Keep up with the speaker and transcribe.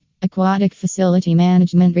Aquatic facility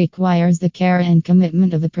management requires the care and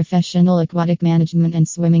commitment of a professional aquatic management and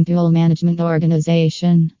swimming pool management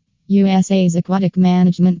organization. USA's aquatic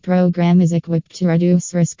management program is equipped to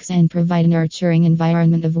reduce risks and provide a nurturing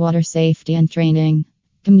environment of water safety and training.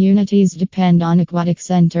 Communities depend on aquatic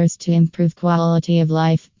centers to improve quality of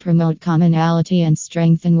life, promote commonality, and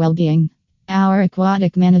strengthen well-being. Our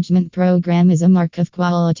aquatic management program is a mark of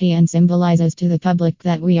quality and symbolizes to the public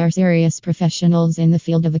that we are serious professionals in the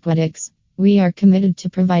field of aquatics. We are committed to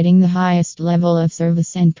providing the highest level of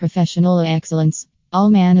service and professional excellence. All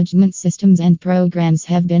management systems and programs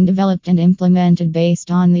have been developed and implemented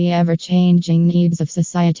based on the ever-changing needs of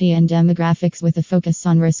society and demographics with a focus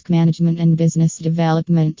on risk management and business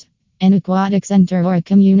development. An aquatic center or a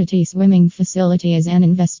community swimming facility is an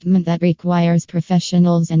investment that requires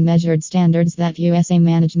professionals and measured standards that USA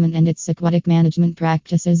Management and its aquatic management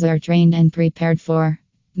practices are trained and prepared for.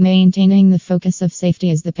 Maintaining the focus of safety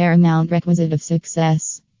is the paramount requisite of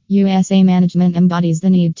success. USA Management embodies the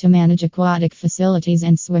need to manage aquatic facilities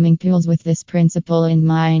and swimming pools with this principle in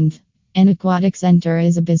mind. An aquatic center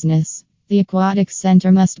is a business. The aquatic center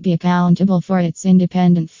must be accountable for its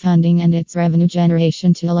independent funding and its revenue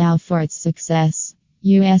generation to allow for its success.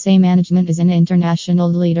 USA Management is an international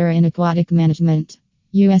leader in aquatic management.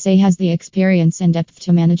 USA has the experience and depth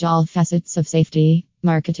to manage all facets of safety,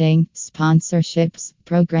 marketing, sponsorships,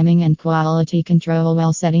 programming, and quality control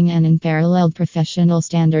while setting an unparalleled professional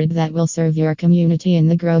standard that will serve your community in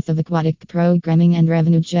the growth of aquatic programming and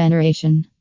revenue generation.